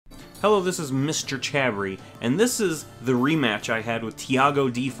Hello, this is Mr. Chabry, and this is the rematch I had with Tiago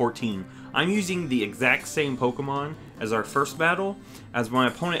D14. I'm using the exact same Pokemon as our first battle, as my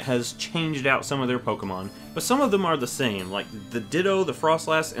opponent has changed out some of their Pokemon, but some of them are the same, like the Ditto, the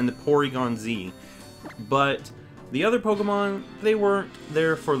Frostlass, and the Porygon Z. But the other Pokemon, they weren't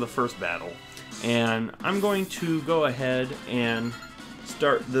there for the first battle. And I'm going to go ahead and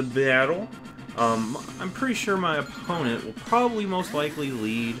start the battle. I'm pretty sure my opponent will probably most likely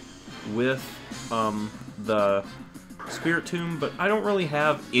lead with the Spiritomb, but I don't really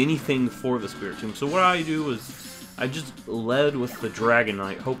have anything for the Spiritomb. So what I do is I just led with the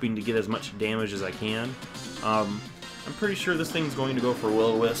Dragonite, hoping to get as much damage as I can. I'm pretty sure this thing's going to go for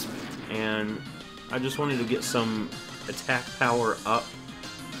Will-O-Wisp, and I just wanted to get some attack power up,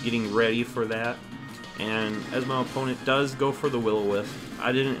 getting ready for that. And as my opponent does go for the Will-O-Wisp,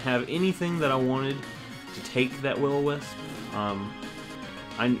 I didn't have anything that I wanted to take that Will-O-Wisp.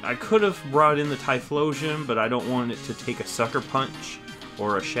 I could have brought in the Typhlosion, but I don't want it to take a Sucker Punch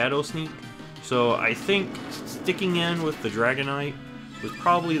or a Shadow Sneak. So I think sticking in with the Dragonite was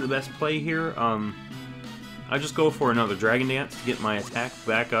probably the best play here. I just go for another Dragon Dance to get my attack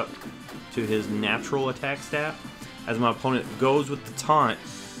back up to his natural attack stat, as my opponent goes with the Taunt.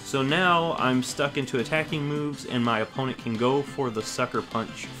 So now I'm stuck into attacking moves, and my opponent can go for the Sucker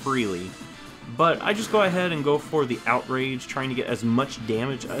Punch freely. But I just go ahead and go for the Outrage, trying to get as much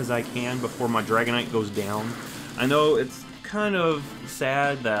damage as I can before my Dragonite goes down. I know it's kind of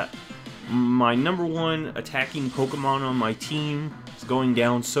sad that my #1 attacking Pokemon on my team is going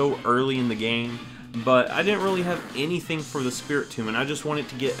down so early in the game, but I didn't really have anything for the Spiritomb, and I just wanted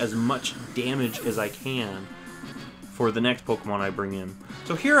to get as much damage as I can for the next Pokemon I bring in.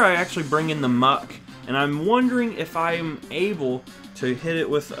 So here I actually bring in the Muck, and I'm wondering if I'm able to hit it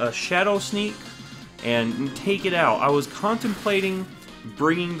with a Shadow Sneak and take it out. I was contemplating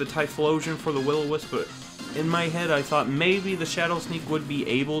bringing the Typhlosion for the Will-O-Wisp, but in my head I thought maybe the Shadow Sneak would be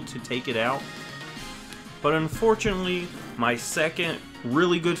able to take it out. But unfortunately, my second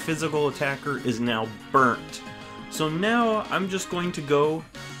really good physical attacker is now burnt. So now I'm just going to go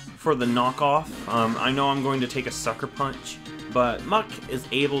for the knockoff. I know I'm going to take a Sucker Punch, but Muck is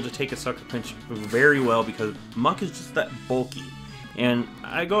able to take a Sucker Punch very well because Muck is just that bulky. And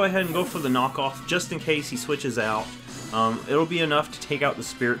I go ahead and go for the knockoff just in case he switches out. It'll be enough to take out the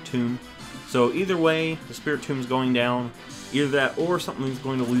Spiritomb. So either way, the Spiritomb's going down. Either that or something's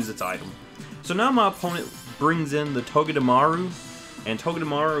going to lose its item. So now my opponent brings in the Togedemaru, and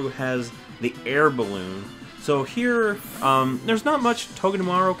Togedemaru has the Air Balloon. So here, there's not much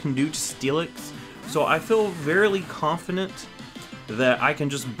Togedemaru can do to Steelix, so I feel very confident that I can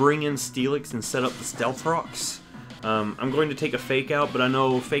just bring in Steelix and set up the Stealth Rocks. I'm going to take a Fake Out, but I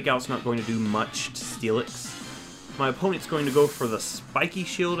know Fake Out's not going to do much to Steelix. My opponent's going to go for the Spiky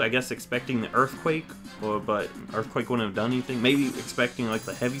Shield, I guess expecting the Earthquake, but Earthquake wouldn't have done anything. Maybe expecting like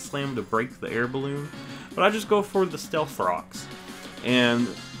the Heavy Slam to break the Air Balloon. But I just go for the Stealth Rocks. And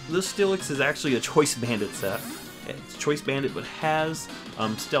this Steelix is actually a Choice Bandit set. It's Choice Bandit, but has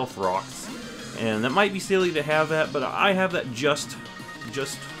Stealth Rocks. And that might be silly to have that, but I have that just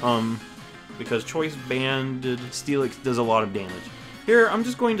because Choice Banded Steelix does a lot of damage. Here, I'm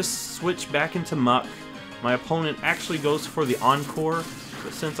just going to switch back into Muck. My opponent actually goes for the Encore,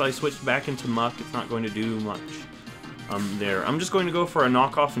 but since I switched back into Muck, it's not going to do much there. I'm just going to go for a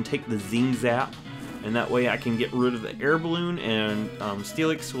knockoff and take the Zing Zap, and that way I can get rid of the Air Balloon, and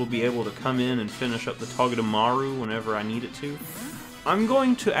Steelix will be able to come in and finish up the Togedemaru whenever I need it to. I'm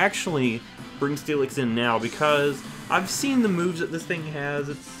going to actually bring Steelix in now because I've seen the moves that this thing has.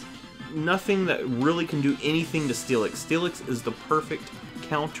 It's nothing that really can do anything to Steelix. Steelix is the perfect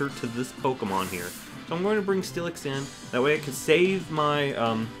counter to this Pokemon here. So I'm going to bring Steelix in, that way I can save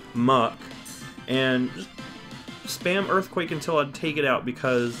my Muck and just spam Earthquake until I take it out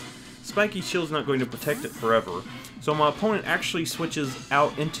because Spiky Shield's not going to protect it forever. So my opponent actually switches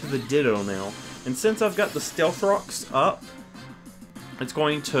out into the Ditto now, and since I've got the Stealth Rocks up, it's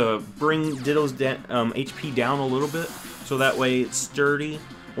going to bring Ditto's HP down a little bit, so that way it's sturdy.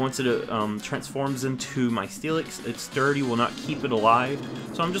 Once it transforms into my Steelix, it's sturdy, will not keep it alive.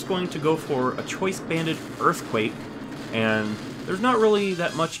 So I'm just going to go for a Choice Banded Earthquake, and there's not really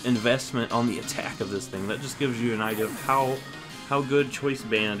that much investment on the attack of this thing. That just gives you an idea of how good Choice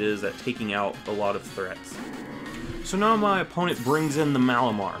Band is at taking out a lot of threats. So now my opponent brings in the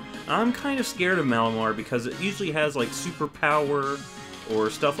Malamar. I'm kind of scared of Malamar because it usually has like Super Power or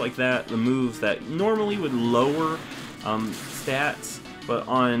stuff like that, the moves that normally would lower stats. But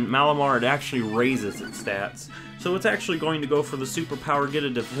on Malamar, it actually raises its stats. So it's actually going to go for the Super Power, get a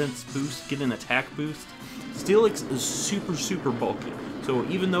defense boost, get an attack boost. Steelix is super bulky. so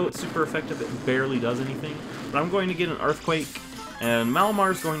even though it's super effective, it barely does anything. But I'm going to get an Earthquake, and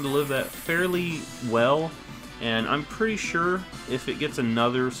Malamar is going to live that fairly well, and I'm pretty sure if it gets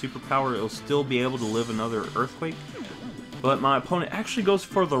another superpower, it'll still be able to live another Earthquake. But my opponent actually goes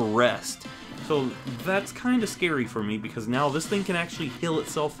for the rest, so that's kind of scary for me, because now this thing can actually heal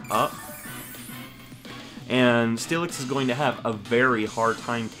itself up, and Steelix is going to have a very hard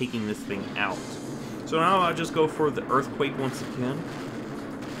time taking this thing out. So now I just go for the Earthquake once again,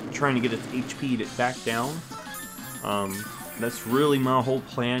 trying to get its HP back down. That's really my whole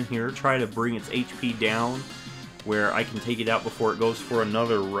plan here, try to bring its HP down where I can take it out before it goes for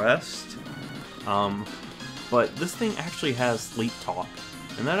another rest. But this thing actually has Sleep Talk,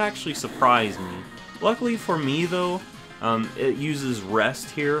 and that actually surprised me. Luckily for me though, it uses rest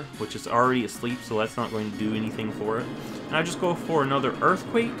here, which is already asleep, so that's not going to do anything for it. And I just go for another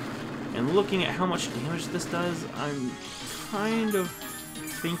Earthquake, and looking at how much damage this does, I'm kind of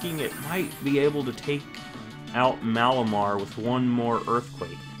thinking it might be able to take out Malamar with one more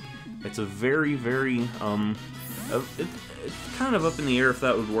Earthquake. It's a very, very, it's kind of up in the air if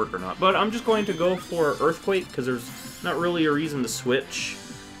that would work or not. But I'm just going to go for Earthquake, because there's not really a reason to switch,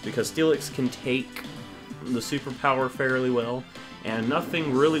 because Steelix can take the superpower fairly well, and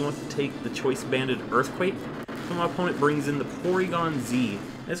nothing really wants to take the Choice Banded Earthquake. So my opponent brings in the Porygon Z.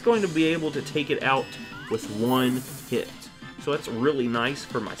 It's going to be able to take it out with one hit. So that's really nice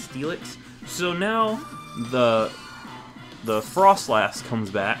for my Steelix. So now the Frostlass comes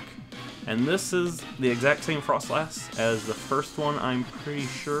back, and this is the exact same Frostlass as the first one, I'm pretty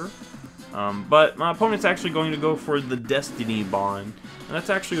sure. But my opponent's actually going to go for the Destiny Bond, and that's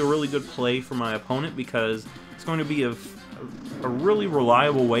actually a really good play for my opponent, because it's going to be a really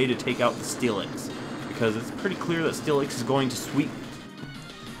reliable way to take out the Steelix, because it's pretty clear that Steelix is going to sweep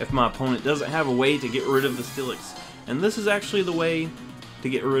if my opponent doesn't have a way to get rid of the Steelix. And this is actually the way to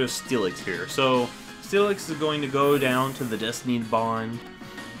get rid of Steelix here. So Steelix is going to go down to the Destiny Bond,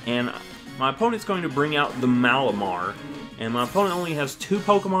 and my opponent's going to bring out the Malamar, and my opponent only has 2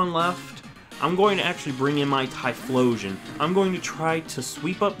 Pokemon left. I'm going to actually bring in my Typhlosion. I'm going to try to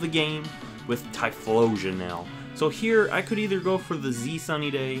sweep up the game with Typhlosion now. So here, I could either go for the Z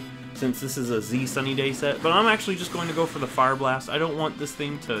Sunny Day, since this is a Z Sunny Day set, but I'm actually just going to go for the Fire Blast. I don't want this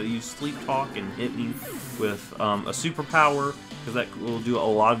thing to use Sleep Talk and hit me with a superpower, because that will do a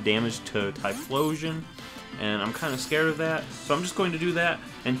lot of damage to Typhlosion, and I'm kind of scared of that, so I'm just going to do that.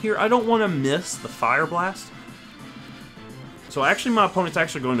 And here, I don't want to miss the Fire Blast, so actually my opponent's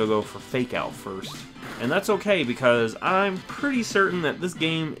actually going to go for Fake Out first. And that's okay, because I'm pretty certain that this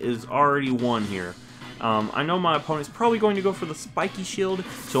game is already won here. I know my opponent's probably going to go for the Spiky Shield,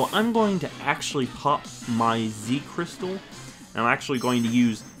 so I'm going to actually pop my Z Crystal, and I'm actually going to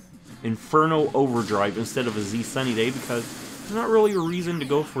use Inferno Overdrive instead of a Z Sunny Day, because there's not really a reason to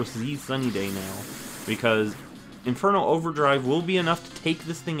go for Z Sunny Day now, because Inferno Overdrive will be enough to take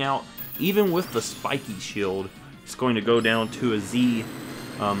this thing out, even with the Spiky Shield. It's going to go down to a Z,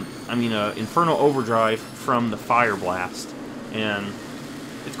 Inferno Overdrive from the Fire Blast, and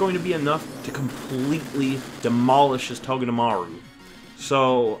it's going to be enough to completely demolish this Togedemaru.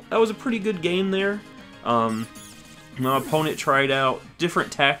 So that was a pretty good game there. My opponent tried out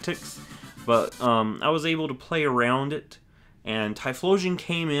different tactics, but I was able to play around it, and Typhlosion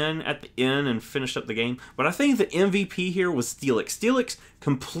came in at the end and finished up the game. But I think the MVP here was Steelix. Steelix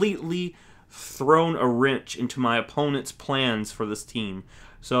completely thrown a wrench into my opponent's plans for this team.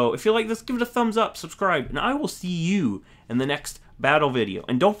 So if you like this, give it a thumbs up, subscribe, and I will see you in the next battle video.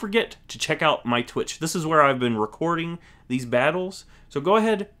 And don't forget to check out my Twitch. This is where I've been recording these battles, so go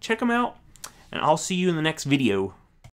ahead, check them out, and I'll see you in the next video.